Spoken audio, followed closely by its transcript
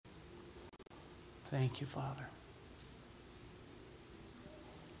Thank you, Father.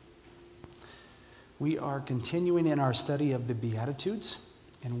 We are continuing in our study of the Beatitudes,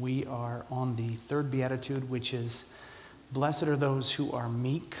 and we are on the third Beatitude, which is, blessed are those who are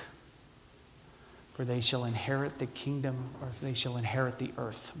meek, for they shall inherit the kingdom, or they shall inherit the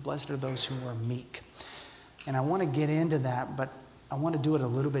earth. Blessed are those who are meek. And I want to get into that, but I want to do it a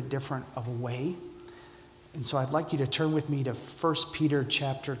little bit different of a way. And so I'd like you to turn with me to 1 Peter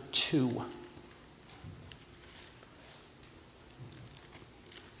chapter 2.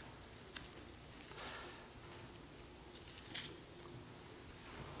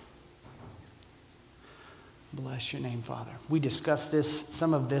 Bless your name, Father. We discussed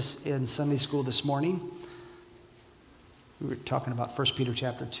some of this in Sunday school this morning. We were talking about 1 Peter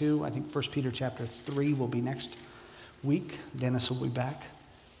chapter 2. I think 1 Peter chapter 3 will be next week. Dennis will be back.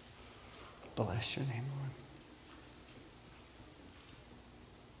 Bless your name, Lord.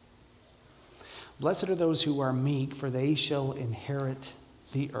 Blessed are those who are meek, for they shall inherit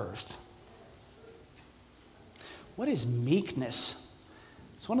the earth. What is meekness?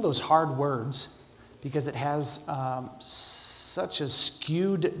 It's one of those hard words, because it has such a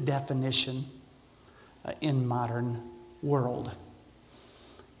skewed definition in modern world.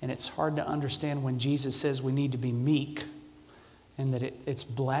 And it's hard to understand when Jesus says we need to be meek and that it's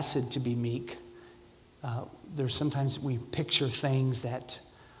blessed to be meek. There's sometimes we picture things that,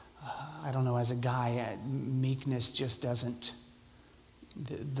 I don't know, as a guy, meekness just doesn't,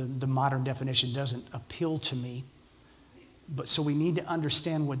 the modern definition doesn't appeal to me. But so we need to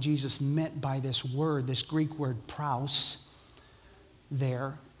understand what Jesus meant by this word, this Greek word praus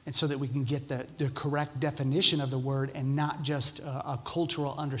there, and so that we can get the correct definition of the word and not just a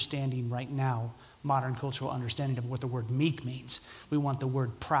cultural understanding right now, modern cultural understanding of what the word meek means. We want the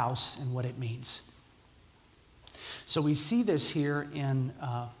word praus and what it means. So we see this here in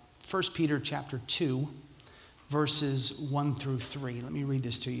 1 Peter chapter 2, verses 1 through 3. Let me read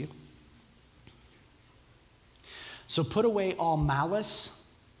this to you. So put away all malice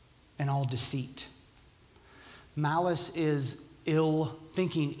and all deceit. Malice is ill,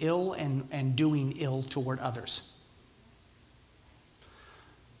 thinking ill and doing ill toward others.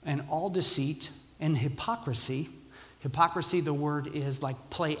 And all deceit and hypocrisy. Hypocrisy, the word is like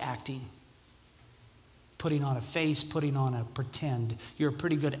play acting. Putting on a face, putting on a pretend. You're a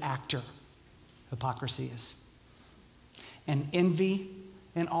pretty good actor. Hypocrisy is. And envy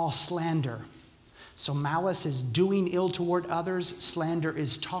and all slander. So malice is doing ill toward others. Slander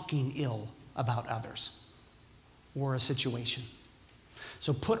is talking ill about others or a situation.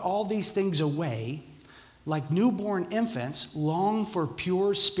 So put all these things away. Like newborn infants, long for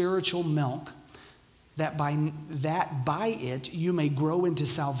pure spiritual milk, that by it you may grow into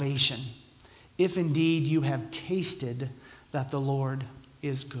salvation, if indeed you have tasted that the Lord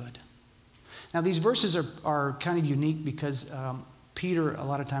is good. Now these verses are kind of unique because Peter, a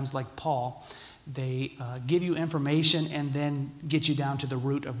lot of times like Paul, they give you information and then get you down to the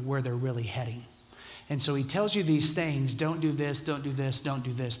root of where they're really heading. And so he tells you these things, don't do this, don't do this, don't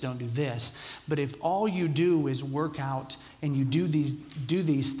do this, don't do this. But if all you do is work out and you do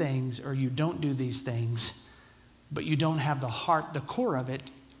these things, or you don't do these things, but you don't have the heart, the core of it,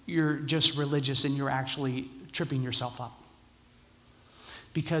 you're just religious and you're actually tripping yourself up.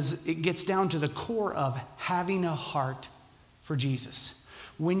 Because it gets down to the core of having a heart for Jesus.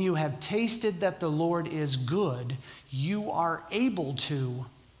 When you have tasted that the Lord is good, you are able to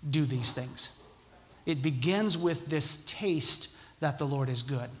do these things. It begins with this taste that the Lord is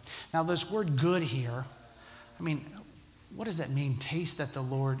good. Now, this word good here, I mean, what does that mean? Taste that the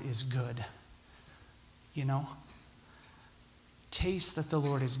Lord is good. You know? Taste that the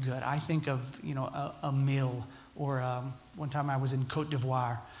Lord is good. I think of, a meal, or one time I was in Côte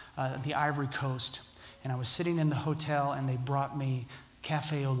d'Ivoire, the Ivory Coast, and I was sitting in the hotel and they brought me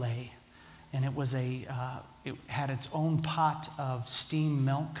café au lait, and it had its own pot of steamed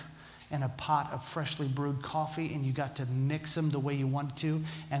milk and a pot of freshly brewed coffee, and you got to mix them the way you wanted to,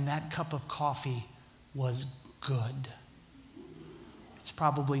 and that cup of coffee was good. It's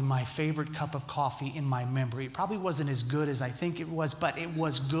probably my favorite cup of coffee in my memory. It probably wasn't as good as I think it was, but it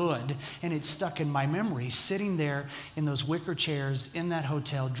was good, and it stuck in my memory, sitting there in those wicker chairs in that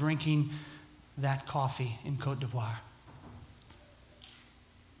hotel, drinking that coffee in Côte d'Ivoire.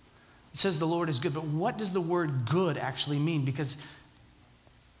 It says the Lord is good, but what does the word good actually mean? Because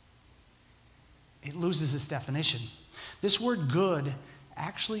it loses its definition. This word good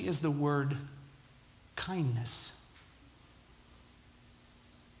actually is the word kindness.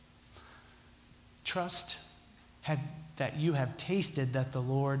 Trust that you have tasted that the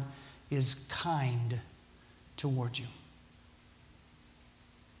Lord is kind toward you.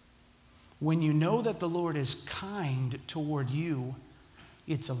 When you know that the Lord is kind toward you,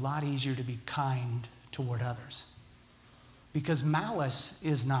 it's a lot easier to be kind toward others. Because malice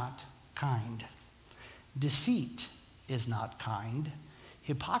is not kind. Deceit is not kind.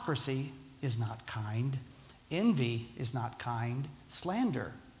 Hypocrisy is not kind. Envy is not kind.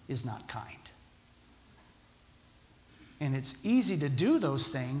 Slander is not kind. And it's easy to do those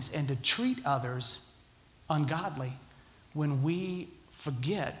things and to treat others ungodly when we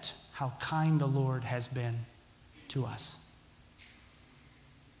forget how kind the Lord has been to us.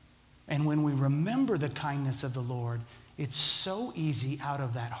 And when we remember the kindness of the Lord, it's so easy out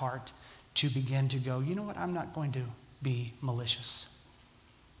of that heart to begin to go, you know what, I'm not going to be malicious.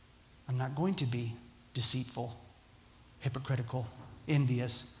 I'm not going to be deceitful, hypocritical,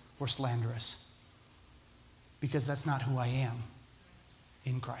 envious, or slanderous. Because that's not who I am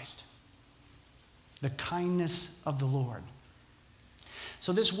in Christ. The kindness of the Lord.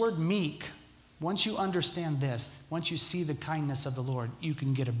 So this word meek, once you understand this, once you see the kindness of the Lord, you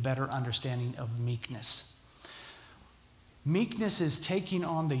can get a better understanding of meekness. Meekness is taking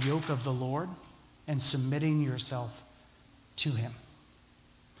on the yoke of the Lord and submitting yourself to him.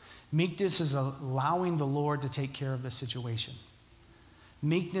 Meekness is allowing the Lord to take care of the situation.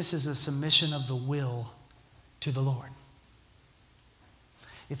 Meekness is a submission of the will to the Lord.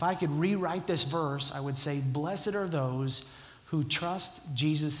 If I could rewrite this verse, I would say, blessed are those who trust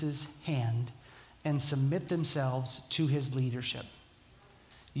Jesus' hand and submit themselves to his leadership.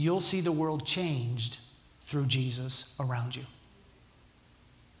 You'll see the world changed through Jesus around you.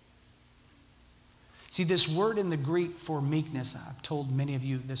 See, this word in the Greek for meekness, I've told many of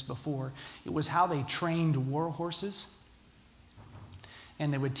you this before, it was how they trained war horses.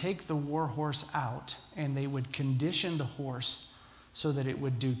 And they would take the war horse out and they would condition the horse so that it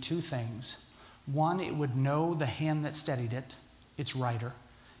would do two things. One, it would know the hand that steadied it, its rider.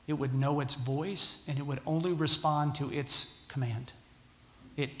 It would know its voice, and it would only respond to its command.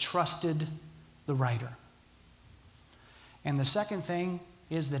 It trusted the rider. And the second thing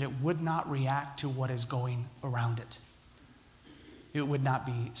is that it would not react to what is going around it. It would not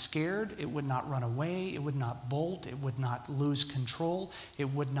be scared. It would not run away. It would not bolt. It would not lose control. It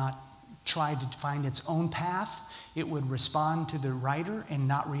would not try to find its own path. It would respond to the rider and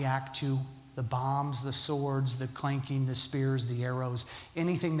not react to the bombs, the swords, the clanking, the spears, the arrows,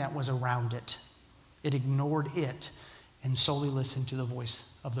 anything that was around it. It ignored it and solely listened to the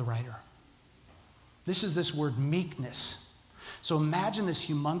voice of the rider. This is this word meekness. So imagine this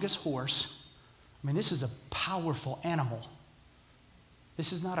humongous horse. I mean, this is a powerful animal.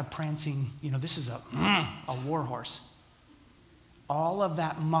 This is not a prancing, this is a war horse. All of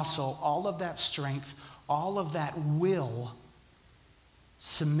that muscle, all of that strength, all of that will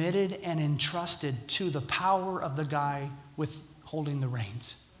submitted and entrusted to the power of the guy with holding the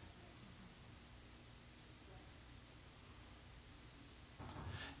reins.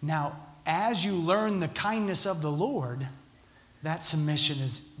 Now, as you learn the kindness of the Lord, that submission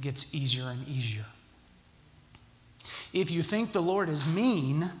gets easier and easier. If you think the Lord is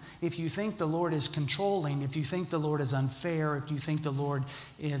mean, if you think the Lord is controlling, if you think the Lord is unfair, if you think the Lord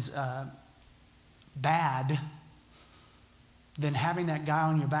is bad, then having that guy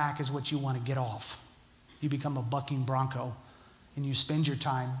on your back is what you want to get off. You become a bucking bronco, and you spend your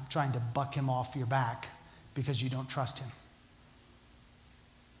time trying to buck him off your back because you don't trust him.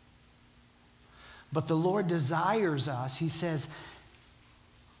 But the Lord desires us. He says,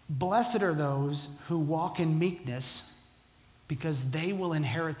 blessed are those who walk in meekness, because they will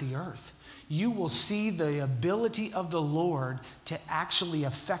inherit the earth. You will see the ability of the Lord to actually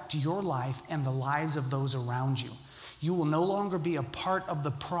affect your life and the lives of those around you. You will no longer be a part of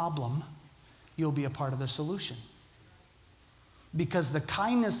the problem. You'll be a part of the solution. Because the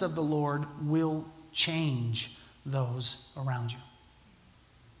kindness of the Lord will change those around you.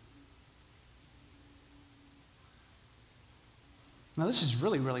 Now, this is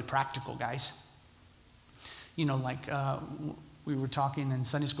really, really practical, guys. We were talking in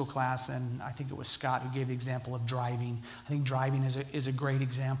Sunday school class, and I think it was Scott who gave the example of driving. I think driving is a great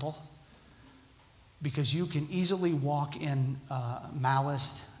example because you can easily walk in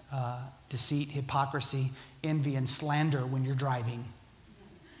malice, deceit, hypocrisy, envy, and slander when you're driving.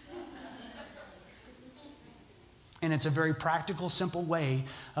 And it's a very practical, simple way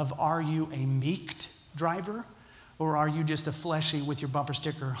of, are you a meek driver, or are you just a fleshy with your bumper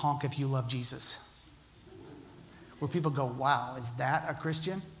sticker, honk if you love Jesus? Where people go, wow, is that a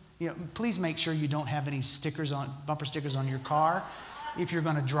Christian? Please make sure you don't have any bumper stickers on your car if you're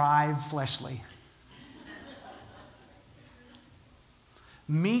going to drive fleshly.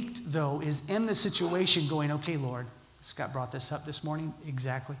 Meek, though, is in the situation going, okay, Lord, Scott brought this up this morning,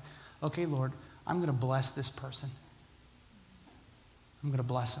 exactly. okay, Lord, I'm going to bless this person. I'm going to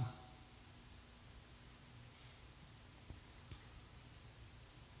bless him.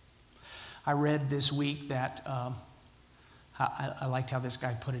 I read this week that, I liked how this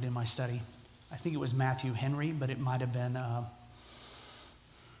guy put it in my study. I think it was Matthew Henry, but it might have been, I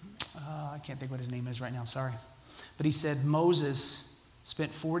can't think what his name is right now, sorry. But he said Moses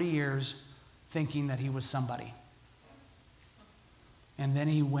spent 40 years thinking that he was somebody. And then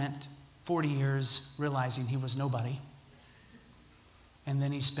he went 40 years realizing he was nobody. And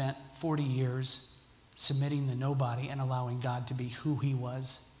then he spent 40 years submitting to nobody and allowing God to be who he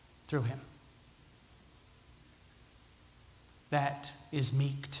was through him. That is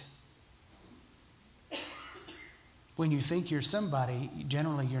meeked. When you think you're somebody,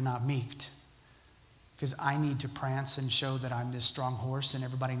 generally you're not meeked. Because I need to prance and show that I'm this strong horse, and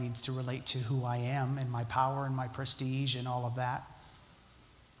everybody needs to relate to who I am and my power and my prestige and all of that.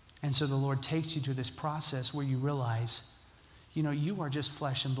 And so the Lord takes you to this process where you realize, you are just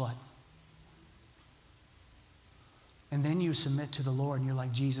flesh and blood. And then you submit to the Lord and you're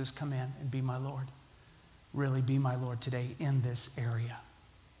like, Jesus, come in and be my Lord. Really be my Lord today in this area.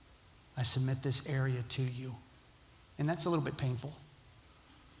 I submit this area to you. And that's a little bit painful.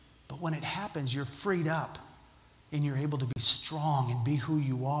 But when it happens, you're freed up and you're able to be strong and be who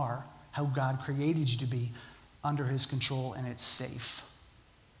you are, how God created you to be, under his control, and it's safe.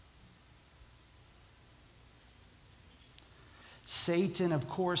 Satan, of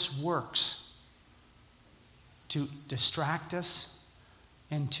course, works to distract us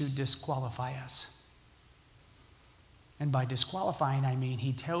and to disqualify us. And by disqualifying, I mean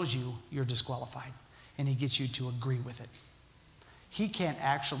he tells you you're disqualified, and he gets you to agree with it. He can't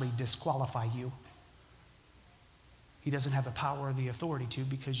actually disqualify you. He doesn't have the power or the authority to,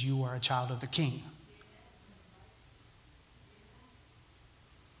 because you are a child of the King.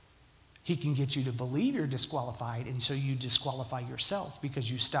 He can get you to believe you're disqualified, and so you disqualify yourself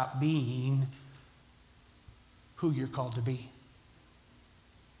because you stop being who you're called to be.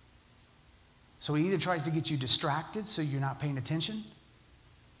 So he either tries to get you distracted so you're not paying attention,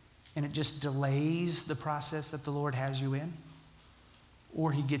 and it just delays the process that the Lord has you in,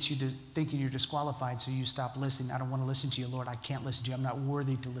 or he gets you to thinking you're disqualified so you stop listening. I don't want to listen to you, Lord. I can't listen to you. I'm not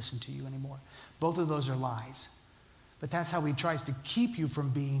worthy to listen to you anymore. Both of those are lies. But that's how he tries to keep you from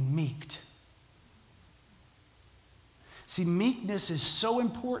being meeked. See, meekness is so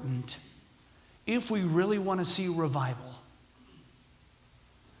important if we really want to see revival.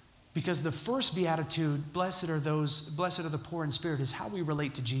 Because the first beatitude, blessed are the poor in spirit, is how we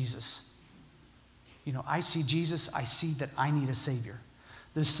relate to Jesus. I see Jesus, I see that I need a Savior.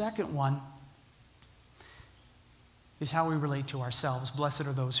 The second one is how we relate to ourselves. Blessed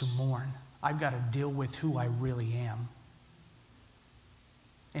are those who mourn. I've got to deal with who I really am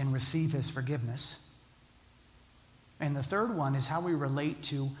and receive his forgiveness. And the third one is how we relate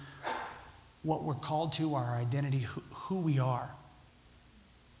to what we're called to, our identity, who we are.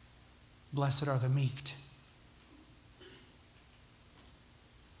 Blessed are the meek.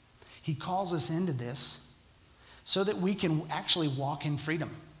 He calls us into this so that we can actually walk in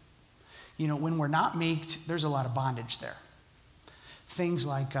freedom. When we're not meek, there's a lot of bondage there. Things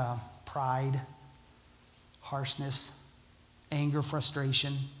like pride, harshness, anger,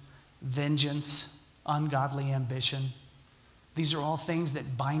 frustration, vengeance, ungodly ambition. These are all things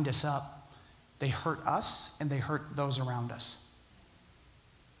that bind us up. They hurt us and they hurt those around us.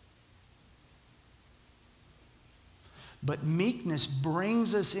 But meekness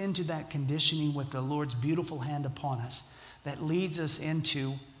brings us into that conditioning with the Lord's beautiful hand upon us that leads us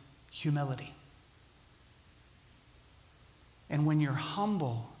into humility. And when you're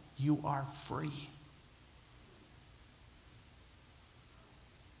humble, you are free.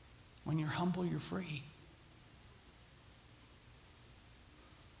 When you're humble, you're free.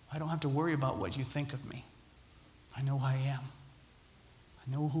 I don't have to worry about what you think of me. I know who I am.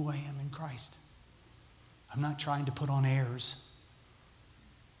 I know who I am in Christ. I'm not trying to put on airs.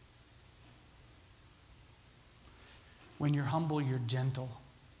 When you're humble, you're gentle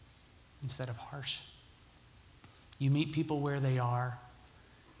instead of harsh. You meet people where they are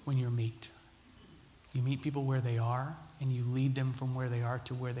when you're meek. You meet people where they are, and you lead them from where they are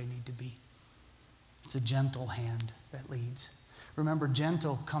to where they need to be. It's a gentle hand that leads. Remember,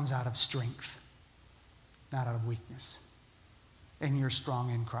 gentle comes out of strength, not out of weakness. And you're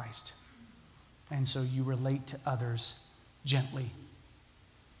strong in Christ. And so you relate to others gently.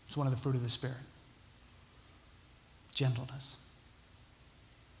 It's one of the fruit of the Spirit. Gentleness.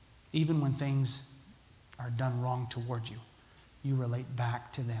 Even when things are done wrong toward you, you relate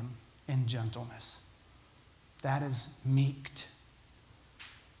back to them in gentleness. That is meeked.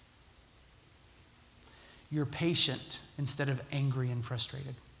 You're patient instead of angry and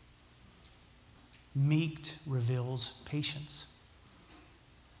frustrated. Meek reveals patience.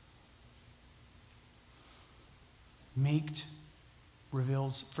 Meek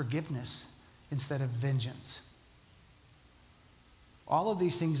reveals forgiveness instead of vengeance. All of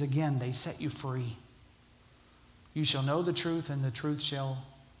these things, again, they set you free. You shall know the truth, and the truth shall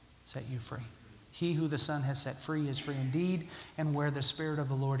set you free. He who the Son has set free is free indeed, and where the Spirit of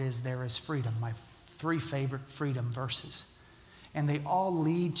the Lord is, there is freedom. My 3 favorite freedom verses. And they all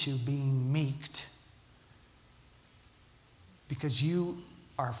lead to being meeked, because you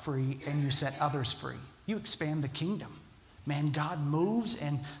are free and you set others free. You expand the kingdom. Man, God moves,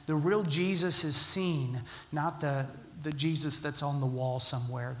 and the real Jesus is seen, not the Jesus that's on the wall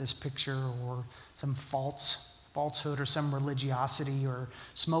somewhere, this picture, or some falsehood, or some religiosity, or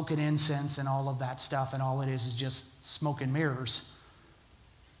smoking incense and all of that stuff, and all it is just smoke and mirrors.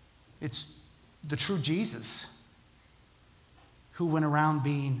 It's the true Jesus who went around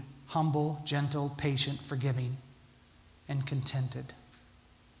being humble, gentle, patient, forgiving, and contented.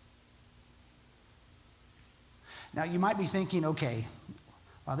 Now, you might be thinking, okay,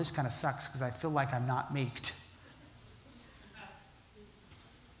 wow, this kind of sucks because I feel like I'm not meeked.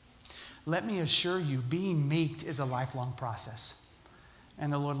 Let me assure you, being meeked is a lifelong process.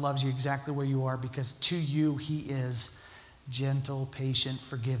 And the Lord loves you exactly where you are, because to you, He is gentle, patient,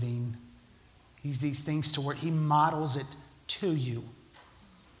 forgiving. He's these things to where He models it to you.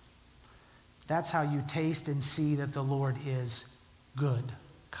 That's how you taste and see that the Lord is good,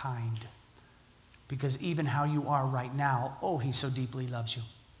 kind. Because even how you are right now, oh, He so deeply loves you.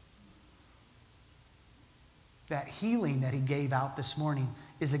 That healing that He gave out this morning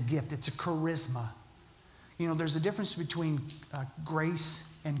is a gift. It's a charisma. You know, there's a difference between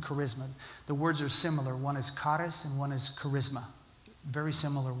grace and charisma. The words are similar. One is charis and one is charisma. Very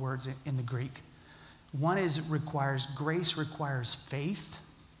similar words in the Greek. Grace requires faith.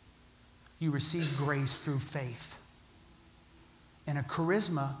 You receive grace through faith. And a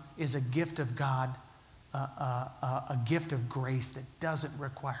charisma is a gift of God, a gift of grace that doesn't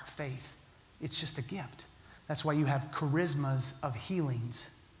require faith. It's just a gift. That's why you have charismas of healings.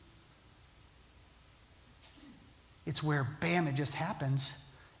 It's where, bam, it just happens.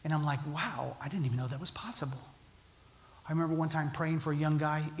 And I'm like, wow, I didn't even know that was possible. I remember one time praying for a young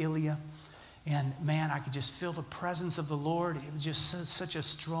guy, Ilya. And man, I could just feel the presence of the Lord. It was just such a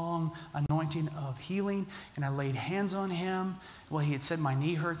strong anointing of healing. And I laid hands on him. Well, he had said, my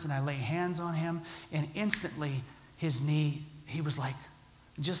knee hurts, and I laid hands on him. And instantly, his knee, he was like,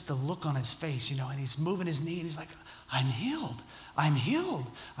 just the look on his face, you know, and he's moving his knee, and he's like, I'm healed. I'm healed.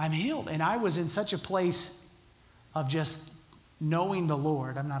 I'm healed. And I was in such a place of just knowing the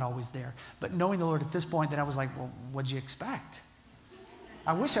Lord. I'm not always there, but knowing the Lord at this point that I was like, well, what'd you expect?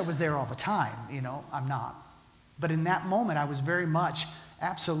 I wish I was there all the time, you know, I'm not. But in that moment, I was very much,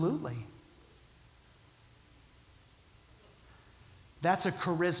 absolutely. That's a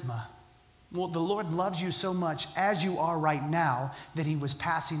charisma. Well, the Lord loves you so much as you are right now that He was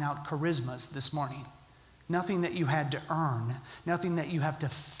passing out charismas this morning. Nothing that you had to earn, nothing that you have to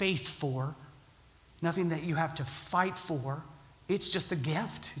faith for, nothing that you have to fight for. It's just a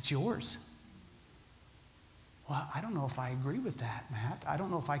gift. It's yours. Well, I don't know if I agree with that, Matt. I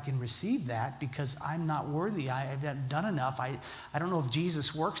don't know if I can receive that because I'm not worthy. I haven't done enough. I don't know if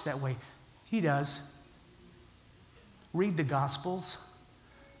Jesus works that way. He does. Read the Gospels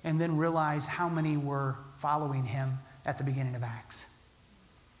and then realize how many were following Him at the beginning of Acts.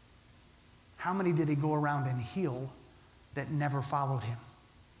 How many did He go around and heal that never followed Him?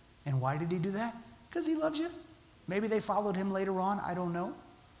 And why did He do that? Because He loves you. Maybe they followed Him later on. I don't know.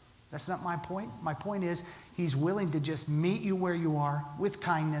 That's not my point. My point is, He's willing to just meet you where you are with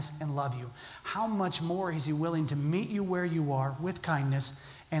kindness and love you. How much more is He willing to meet you where you are with kindness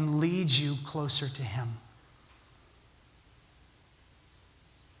and lead you closer to Him?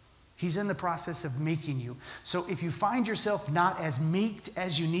 He's in the process of making you. So if you find yourself not as meeked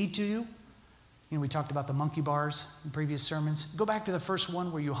as you need to, you know, we talked about the monkey bars in previous sermons. Go back to the first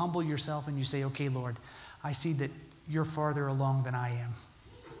one where you humble yourself and you say, okay, Lord, I see that you're farther along than I am.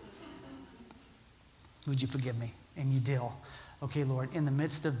 Would you forgive me? And you deal. Okay, Lord, in the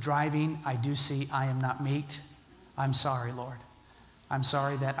midst of driving, I do see I am not meeked. I'm sorry, Lord. I'm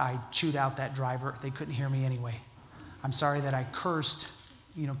sorry that I chewed out that driver. They couldn't hear me anyway. I'm sorry that I cursed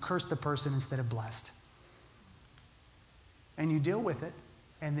the person instead of blessed. And you deal with it,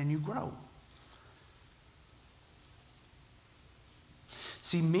 and then you grow.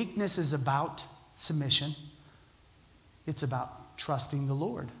 See, meekness is about submission. It's about trusting the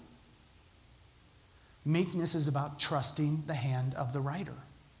Lord. Meekness is about trusting the hand of the writer.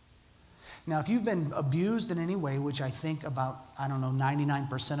 Now, if you've been abused in any way, which I think about,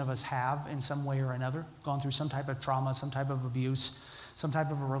 99% of us have in some way or another, gone through some type of trauma, some type of abuse, some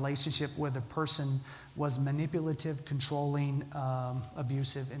type of a relationship where the person was manipulative, controlling,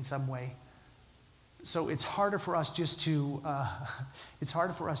 abusive in some way. So it's harder for us just to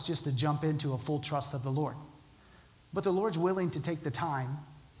jump into a full trust of the Lord. But the Lord's willing to take the time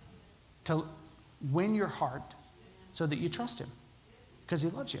to win your heart so that you trust him, because he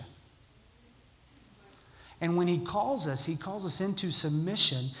loves you. And when he calls us into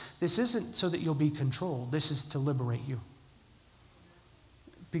submission. This isn't so that you'll be controlled. This is to liberate you.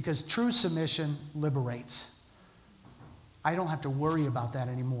 Because true submission liberates. I don't have to worry about that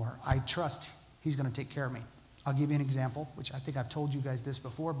anymore. I trust he's going to take care of me. I'll give you an example, which I think I've told you guys this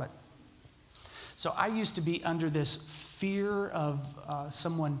before. So I used to be under this fear of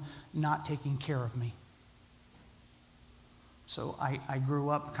someone not taking care of me. So I grew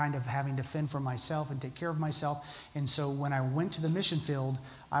up kind of having to fend for myself and take care of myself. And so when I went to the mission field,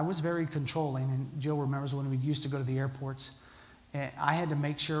 I was very controlling. And Jill remembers when we used to go to the airports. And I had to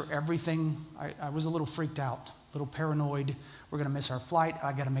make sure everything, I was a little freaked out, a little paranoid. We're going to miss our flight.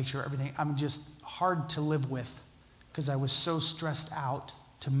 I got to make sure everything, I'm just hard to live with because I was so stressed out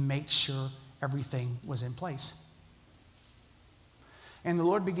to make sure everything was in place. And the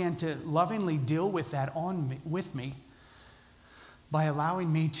Lord began to lovingly deal with that with me by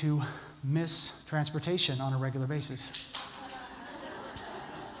allowing me to miss transportation on a regular basis.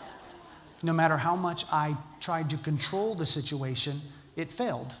 No matter how much I tried to control the situation, it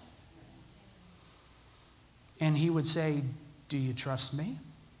failed. And he would say, "Do you trust me?"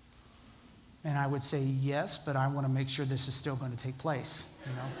 And I would say, "Yes, but I want to make sure this is still going to take place."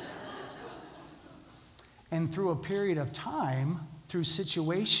 And through a period of time, through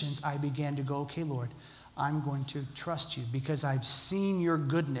situations, I began to go, "Okay, Lord, I'm going to trust you because I've seen your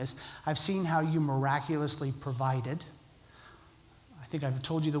goodness. I've seen how you miraculously provided." I think I've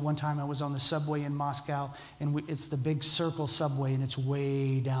told you the one time I was on the subway in Moscow, and it's the big circle subway, and it's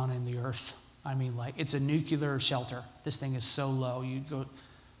way down in the earth. I mean, like, it's a nuclear shelter. This thing is so low. You go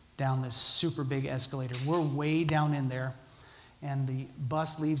down this super big escalator. We're way down in there, and the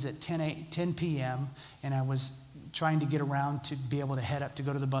bus leaves at 10 p.m., and I was trying to get around to be able to head up to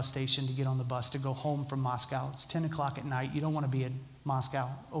go to the bus station to get on the bus to go home from Moscow. It's 10 o'clock at night. You don't want to be in Moscow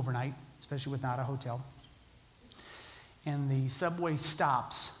overnight, especially without a hotel. And the subway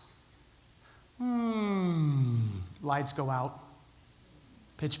stops. Lights go out.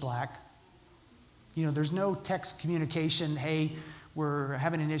 Pitch black. There's no text communication. "Hey, we're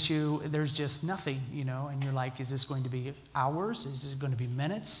having an issue." There's just nothing, and you're like, is this going to be hours? Is this going to be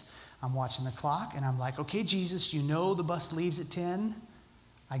minutes? I'm watching the clock, and I'm like, "Okay, Jesus, the bus leaves at 10.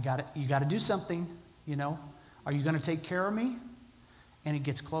 You got to do something, Are you going to take care of me?" And it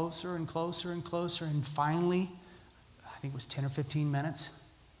gets closer and closer and closer, and finally, I think it was 10 or 15 minutes,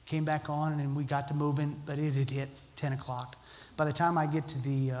 came back on, and we got to moving, but it had hit 10 o'clock. By the time I get to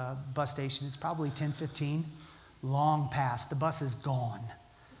the bus station, it's probably 10:15, long past. The bus is gone.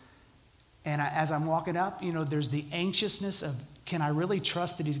 And as I'm walking up, there's the anxiousness of, can I really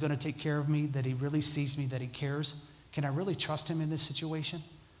trust that he's going to take care of me, that he really sees me, that he cares? Can I really trust him in this situation?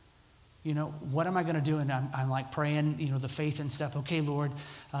 What am I going to do? And I'm like praying, the faith and stuff. "Okay, Lord,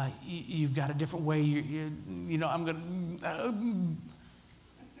 you've got a different way. I'm going to...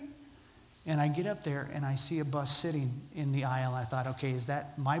 And I get up there, and I see a bus sitting in the aisle. I thought, okay, is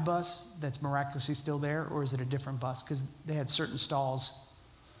that my bus that's miraculously still there, or is it a different bus? Because they had certain stalls.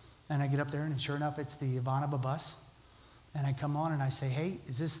 And I get up there, and sure enough, it's the Ivanova bus. And I come on, and I say, "Hey,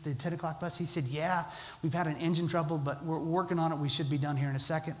 is this the 10 o'clock bus?" He said, "Yeah, we've had an engine trouble, but we're working on it. We should be done here in a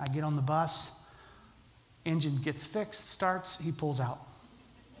second." I get on the bus. Engine gets fixed, starts, he pulls out.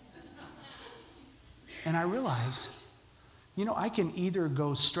 And I realize, I can either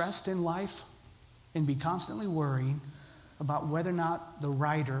go stressed in life and be constantly worrying about whether or not the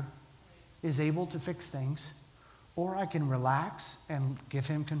rider is able to fix things, or I can relax and give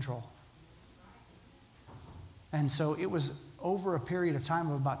him control. And so it was over a period of time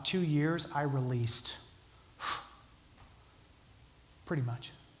of about 2 years, I released. Pretty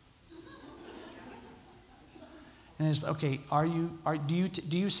much. And it's, okay,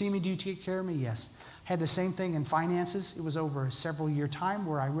 do you see me? Do you take care of me? Yes. Had the same thing in finances. It was over a several year time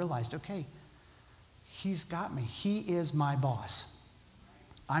where I realized, okay, he's got me. He is my boss.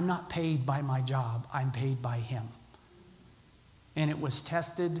 I'm not paid by my job. I'm paid by him. And it was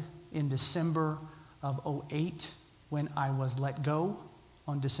tested in December of 2008 when I was let go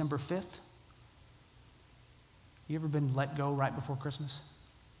on December 5th. You ever been let go right before Christmas?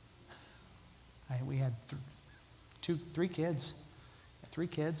 We had three kids. 3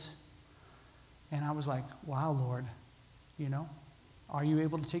 kids. And I was like, wow, Lord, are you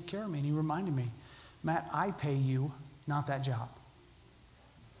able to take care of me? And he reminded me, Matt, I pay you, not that job.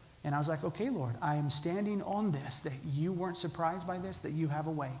 And I was like, okay, Lord, I am standing on this, that you weren't surprised by this, that you have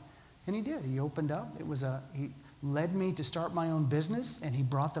a way. And he did. He opened up. He led me to start my own business, and he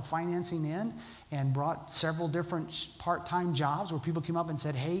brought the financing in and brought several different part-time jobs where people came up and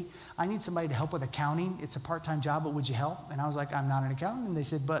said, hey, I need somebody to help with accounting. It's a part-time job, but would you help? And I was like, I'm not an accountant. And they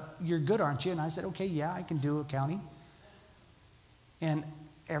said, but you're good, aren't you? And I said, okay, yeah, I can do accounting. And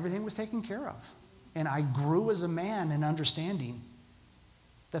everything was taken care of. And I grew as a man in understanding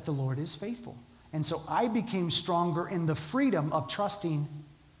that the Lord is faithful. And so I became stronger in the freedom of trusting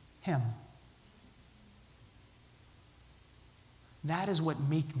him. That is what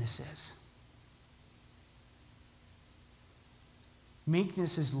meekness is.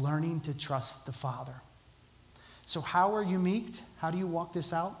 Meekness is learning to trust the Father. So how are you meek? How do you walk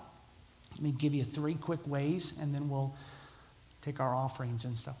this out? Let me give you 3 quick ways, and then we'll take our offerings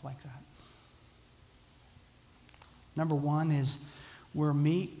and stuff like that. Number 1 is we're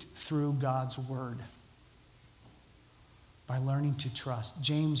meek through God's word by learning to trust.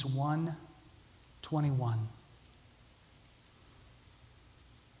 James 1:21.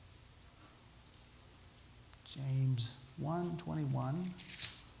 James 1:21.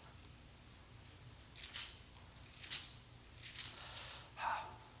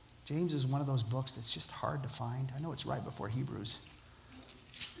 James is one of those books that's just hard to find. I know it's right before Hebrews.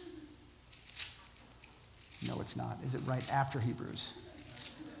 No, it's not. Is it right after Hebrews?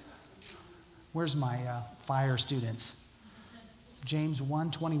 Where's my fire students? James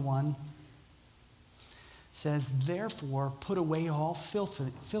 1:21 says, therefore, put away all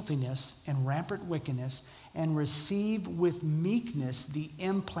filthiness and rampant wickedness, and receive with meekness the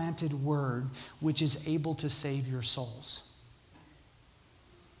implanted word, which is able to save your souls.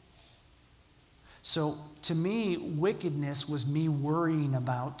 So, to me, wickedness was me worrying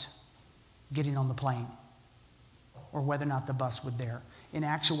about getting on the plane or whether or not the bus would there. In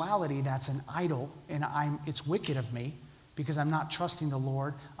actuality, that's an idol, and it's wicked of me because I'm not trusting the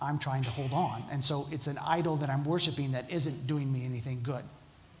Lord. I'm trying to hold on. And so it's an idol that I'm worshiping that isn't doing me anything good.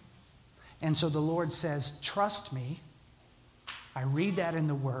 And so the Lord says, trust me. I read that in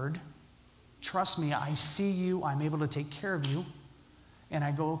the Word. Trust me, I see you. I'm able to take care of you. And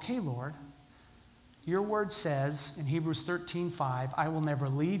I go, okay, Lord. Your word says in Hebrews 13:5, I will never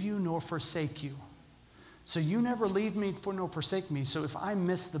leave you nor forsake you. So you never leave me nor forsake me. So if I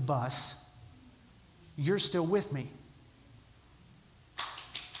miss the bus, you're still with me.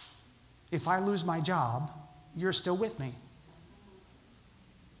 If I lose my job, you're still with me.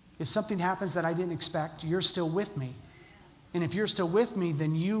 If something happens that I didn't expect, you're still with me. And if you're still with me,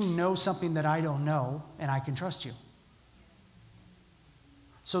 then you know something that I don't know, and I can trust you.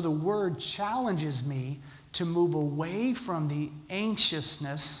 So the word challenges me to move away from the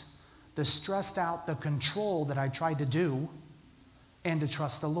anxiousness, the stressed out, the control that I tried to do, and to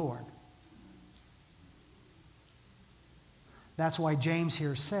trust the Lord. That's why James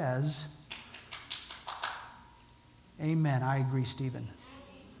here says, amen, I agree, Stephen.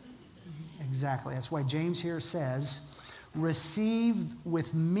 Exactly. That's why James here says, receive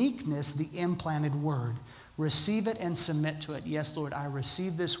with meekness the implanted word. Receive it and submit to it. Yes, Lord, I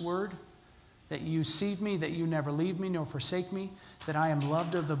receive this word, that you see me, that you never leave me nor forsake me, that I am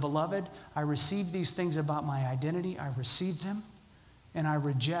loved of the beloved. I receive these things about my identity. I receive them, and I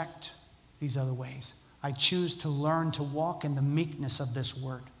reject these other ways. I choose to learn to walk in the meekness of this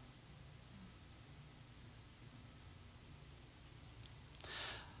word.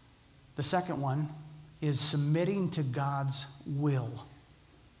 The second one is submitting to God's will.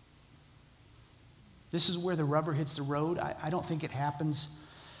 This is where the rubber hits the road. I don't think it happens.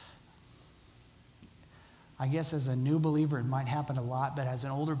 I guess as a new believer, it might happen a lot, but as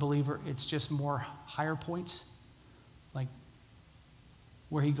an older believer, it's just more higher points. Like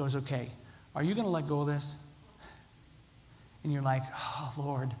where he goes, okay, are you going to let go of this? And you're like, oh,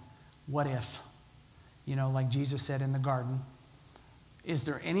 Lord, what if? Like Jesus said in the garden, is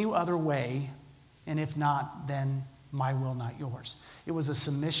there any other way? And if not, then my will, not yours. It was a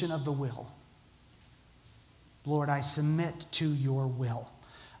submission of the will. Lord, I submit to your will.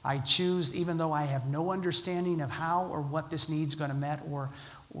 I choose, even though I have no understanding of how or what this need's going to met or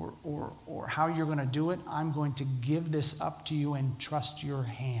how you're going to do it, I'm going to give this up to you and trust your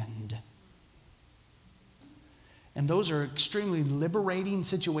hand. And those are extremely liberating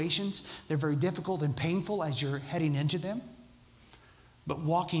situations. They're very difficult and painful as you're heading into them. But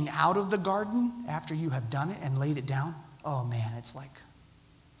walking out of the garden after you have done it and laid it down, oh man, it's like,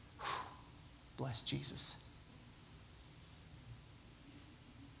 whew, bless Jesus.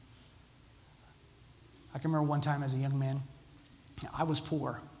 I can remember one time as a young man, I was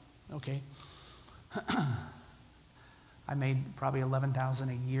poor, okay? I made probably $11,000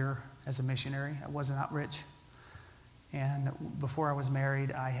 a year as a missionary. I was not rich. And before I was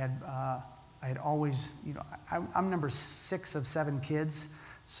married, I had always, I'm number 6 of 7 kids,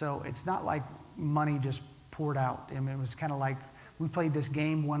 so it's not like money just poured out. I mean, it was kind of like, we played this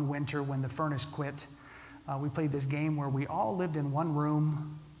game one winter when the furnace quit. We played this game where we all lived in one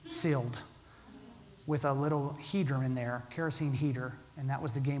room, sealed, with a little heater in there, kerosene heater. And that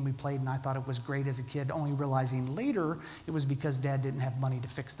was the game we played, and I thought it was great as a kid, only realizing later it was because Dad didn't have money to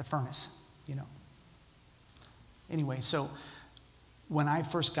fix the furnace, Anyway, so when I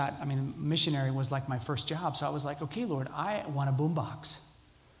first missionary was like my first job, so I was like, okay, Lord, I want a boombox.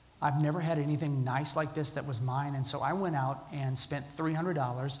 I've never had anything nice like this that was mine, and so I went out and spent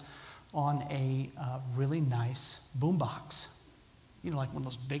 $300 on a really nice boombox. Like one of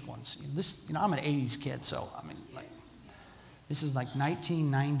those big ones. I'm an 80s kid, so this is like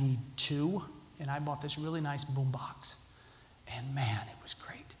 1992, and I bought this really nice boombox. And man, it was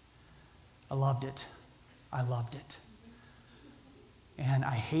great. I loved it. And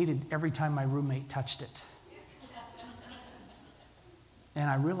I hated every time my roommate touched it. And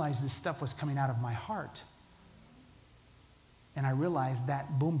I realized this stuff was coming out of my heart. And I realized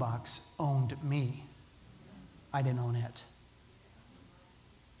that boombox owned me. I didn't own it.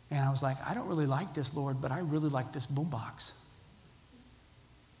 And I was like, I don't really like this, Lord, but I really like this boombox.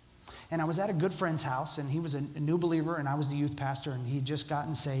 And I was at a good friend's house, and he was a new believer, and I was the youth pastor, and he had just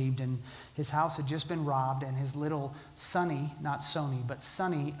gotten saved, and his house had just been robbed, and his little Sonny, not Sony, but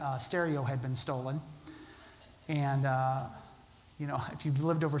Sonny stereo had been stolen. And, if you've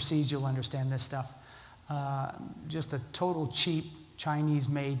lived overseas, you'll understand this stuff. Just a total cheap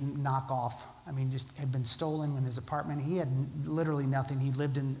Chinese-made knockoff. Just had been stolen in his apartment. He had literally nothing. He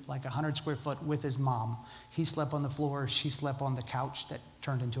lived in like 100 square foot with his mom. He slept on the floor. She slept on the couch that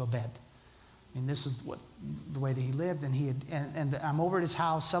turned into a bed. This is the way that he lived. And I'm over at his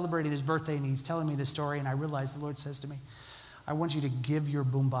house celebrating his birthday, and he's telling me this story, and I realized the Lord says to me, I want you to give your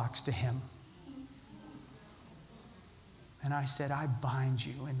boombox to him. And I said, I bind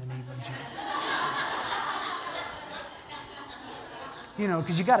you in the name of Jesus.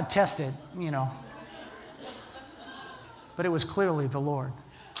 Because you got to test it, But it was clearly the Lord.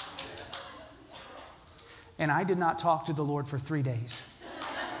 And I did not talk to the Lord for 3 days.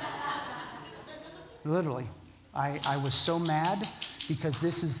 Literally. I was so mad because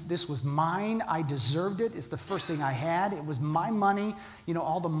this was mine. I deserved it. It's the first thing I had. It was my money.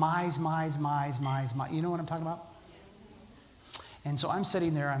 All the my's. You know what I'm talking about? And so I'm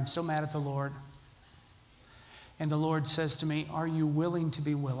sitting there. I'm so mad at the Lord. And the Lord says to me, are you willing to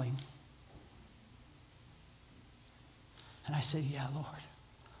be willing? And I said, yeah, Lord.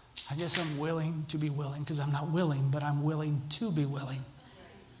 I guess I'm willing to be willing, because I'm not willing, but I'm willing to be willing.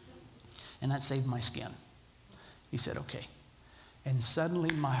 And that saved my skin. He said, okay. And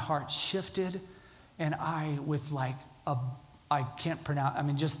suddenly my heart shifted, and I can't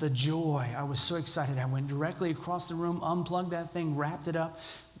pronounce, just the joy. I was so excited. I went directly across the room, unplugged that thing, wrapped it up,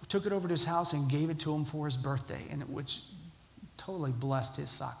 took it over to his house and gave it to him for his birthday, which totally blessed his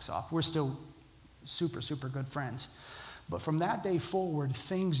socks off. We're still super, super good friends. But from that day forward,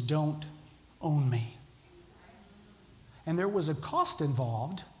 things don't own me. And there was a cost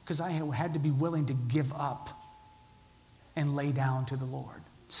involved, because I had to be willing to give up and lay down to the Lord,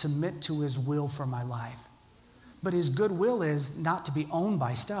 submit to his will for my life. But his good will is not to be owned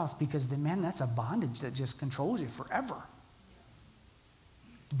by stuff, because that's a bondage that just controls you forever.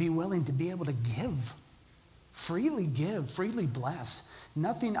 Be willing to be able to give, freely bless.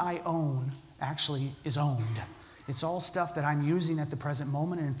 Nothing I own actually is owned. It's all stuff that I'm using at the present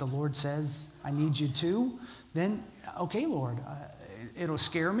moment, and if the Lord says, I need you to, then, okay, Lord, it'll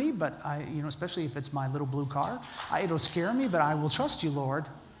scare me, but especially if it's my little blue car, it'll scare me, but I will trust you, Lord.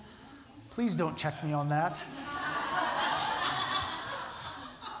 Please don't check me on that.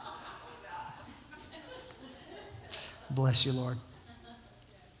 Bless you, Lord.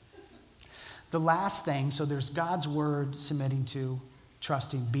 The last thing, so there's God's word, submitting to,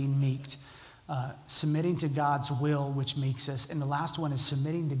 trusting, being meek, submitting to God's will, which meeks us. And the last one is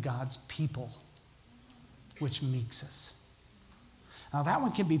submitting to God's people, which meeks us. Now that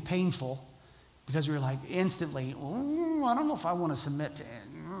one can be painful, because you're like instantly, I don't know if I want to submit to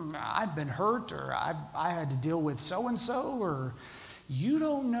it. I've been hurt, or I had to deal with so-and-so, or you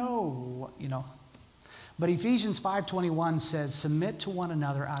don't know, But Ephesians 5:21 says, submit to one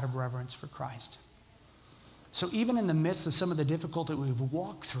another out of reverence for Christ. So even in the midst of some of the difficulty we've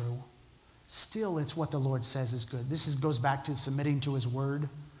walked through, still it's what the Lord says is good. This goes back to submitting to his word.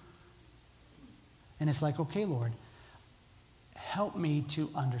 And it's like, okay, Lord, help me to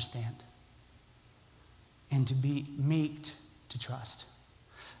understand and to be meek to trust.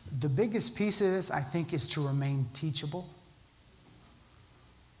 The biggest piece of this, I think, is to remain teachable.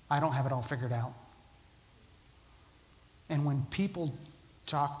 I don't have it all figured out. And when people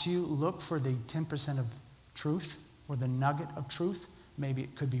talk to you, look for the 10% of truth or the nugget of truth. Maybe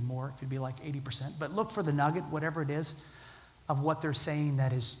it could be more. It could be like 80%. But look for the nugget, whatever it is, of what they're saying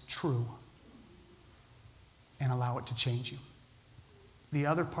that is true, and allow it to change you. The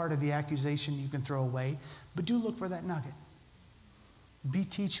other part of the accusation you can throw away, but do look for that nugget. Be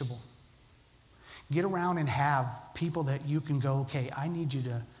teachable. Get around and have people that you can go, okay, I need you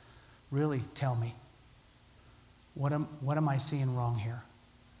to really tell me, what am I seeing wrong here?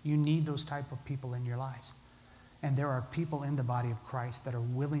 You need those type of people in your lives. And there are people in the body of Christ that are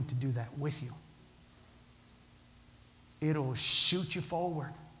willing to do that with you. It'll shoot you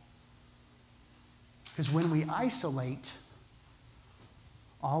forward. Because when we isolate,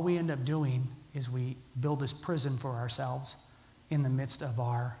 all we end up doing is we build this prison for ourselves in the midst of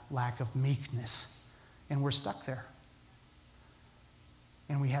our lack of meekness. And we're stuck there.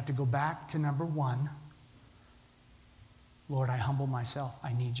 And we have to go back to number one. Lord, I humble myself.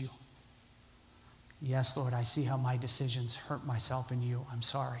 I need you. Yes, Lord, I see how my decisions hurt myself and you. I'm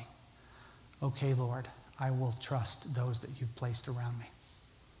sorry. Okay, Lord, I will trust those that you've placed around me.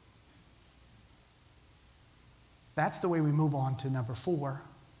 That's the way we move on to number 4,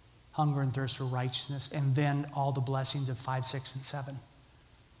 hunger and thirst for righteousness, and then all the blessings of 5, 6, and 7.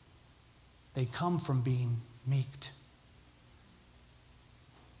 They come from being meeked.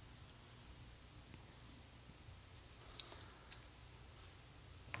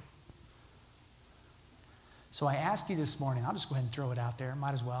 So I ask you this morning, I'll just go ahead and throw it out there,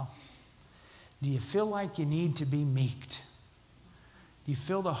 might as well. Do you feel like you need to be meeked? Do you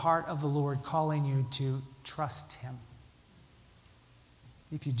feel the heart of the Lord calling you to trust him?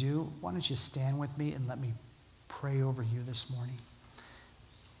 If you do, why don't you stand with me and let me pray over you this morning.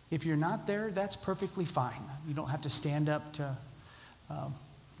 If you're not there, that's perfectly fine. You don't have to stand up to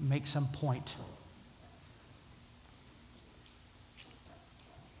make some point.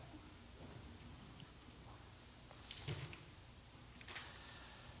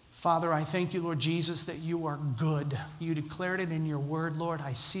 Father, I thank you, Lord Jesus, that you are good. You declared it in your word, Lord.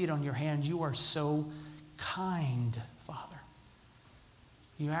 I see it on your hand. You are so kind, Father.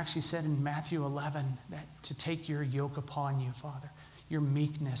 You actually said in Matthew 11 that to take your yoke upon you, Father, your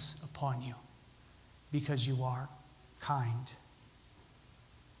meekness upon you, because you are kind.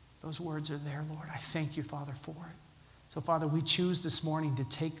 Those words are there, Lord. I thank you, Father, for it. So, Father, we choose this morning to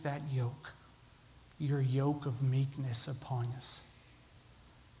take that yoke, your yoke of meekness upon us,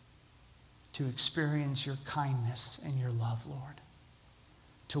 to experience your kindness and your love, Lord,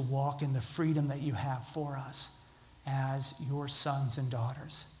 to walk in the freedom that you have for us as your sons and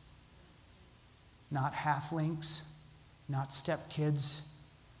daughters. Not halflings, not stepkids,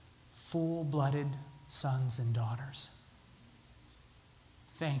 full-blooded sons and daughters.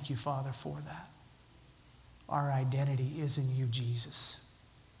 Thank you, Father, for that. Our identity is in you, Jesus.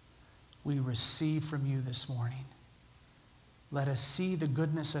 We receive from you this morning. Let us see the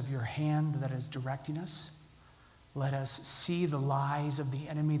goodness of your hand that is directing us. Let us see the lies of the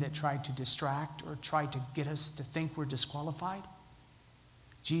enemy that tried to distract or tried to get us to think we're disqualified.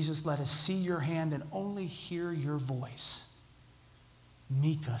 Jesus, let us see your hand and only hear your voice.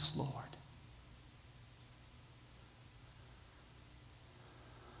 Meek us, Lord.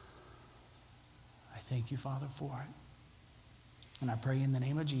 I thank you, Father, for it. And I pray in the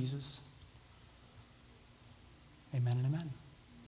name of Jesus. Amen and amen.